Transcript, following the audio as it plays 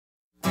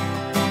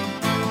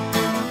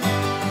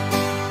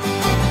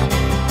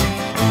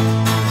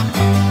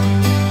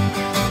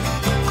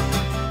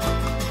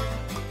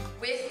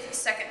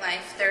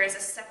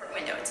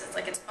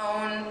its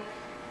own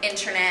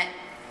internet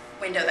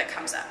window that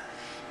comes up.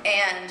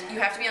 And you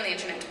have to be on the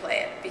internet to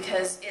play it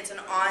because it's an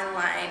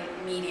online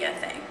media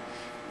thing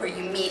where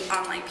you meet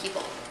online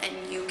people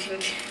and you can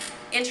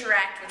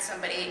interact with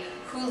somebody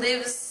who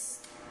lives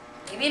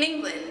maybe in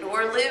England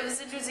or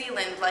lives in New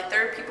Zealand. Like,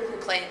 there are people who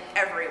play it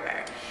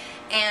everywhere.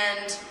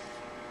 And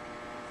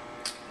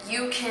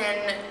you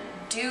can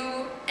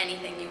do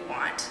anything you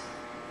want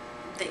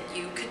that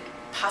you could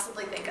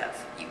possibly think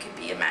of. You could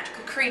be a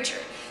magical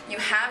creature. You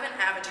have an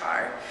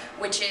avatar,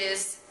 which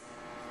is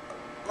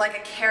like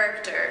a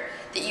character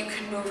that you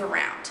can move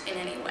around in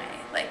any way.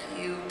 Like,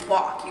 you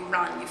walk, you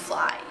run, you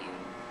fly, you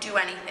do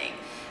anything.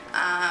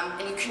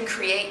 And you can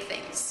create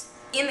things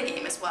in the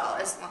game as well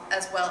as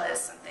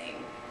something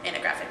in a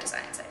graphic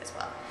design site as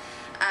well.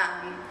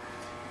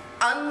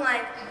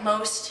 Unlike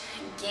most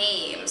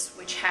games,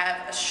 which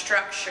have a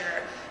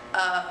structure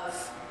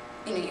of,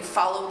 you know, you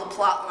follow the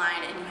plot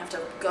line and you have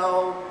to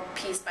go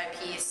piece by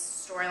piece,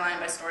 storyline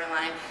by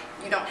storyline,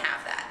 you don't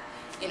have that.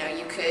 You know,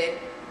 you could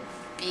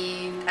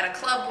be at a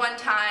club one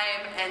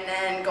time and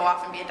then go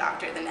off and be a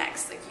doctor the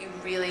next. Like, you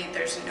really,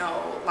 there's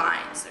no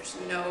lines, there's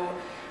no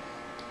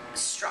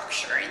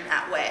structure in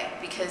that way,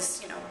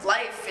 because, you know,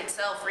 life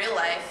itself, real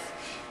life,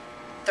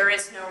 there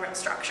is no real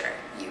structure.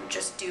 You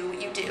just do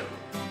what you do.